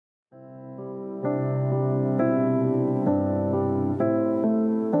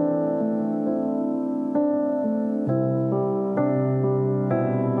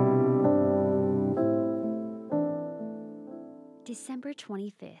December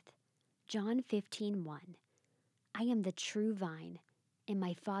 25th, John 15:1. I am the true vine, and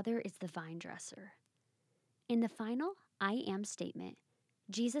my Father is the vine dresser. In the final I am statement,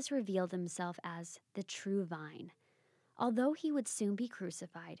 Jesus revealed himself as the true vine. Although he would soon be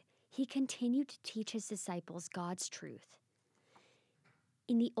crucified, he continued to teach his disciples God's truth.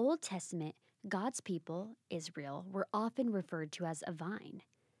 In the Old Testament, God's people, Israel, were often referred to as a vine.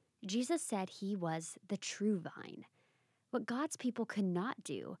 Jesus said he was the true vine. What God's people could not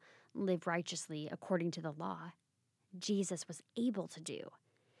do, live righteously according to the law, Jesus was able to do,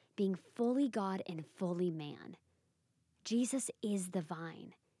 being fully God and fully man. Jesus is the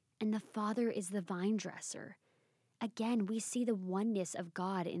vine, and the Father is the vine dresser. Again, we see the oneness of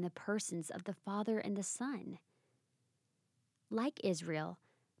God in the persons of the Father and the Son. Like Israel,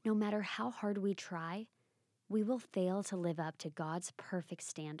 no matter how hard we try, we will fail to live up to God's perfect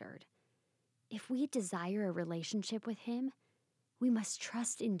standard. If we desire a relationship with him, we must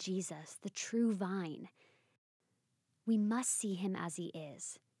trust in Jesus, the true vine. We must see him as he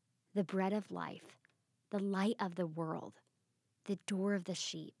is, the bread of life, the light of the world, the door of the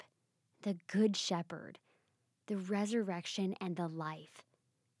sheep, the good shepherd, the resurrection and the life,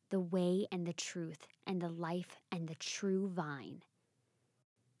 the way and the truth and the life and the true vine.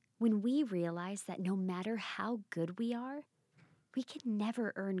 When we realize that no matter how good we are, we can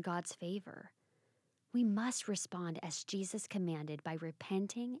never earn God's favor. We must respond as Jesus commanded by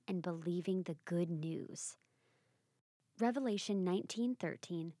repenting and believing the good news. Revelation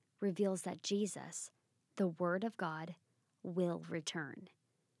 19:13 reveals that Jesus, the Word of God, will return.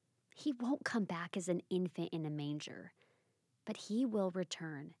 He won't come back as an infant in a manger, but he will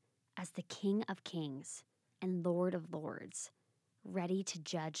return as the King of Kings and Lord of Lords, ready to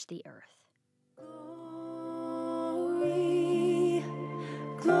judge the earth. Glory,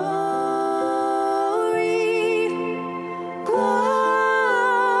 glory, glory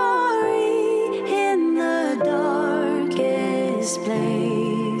in the darkest place.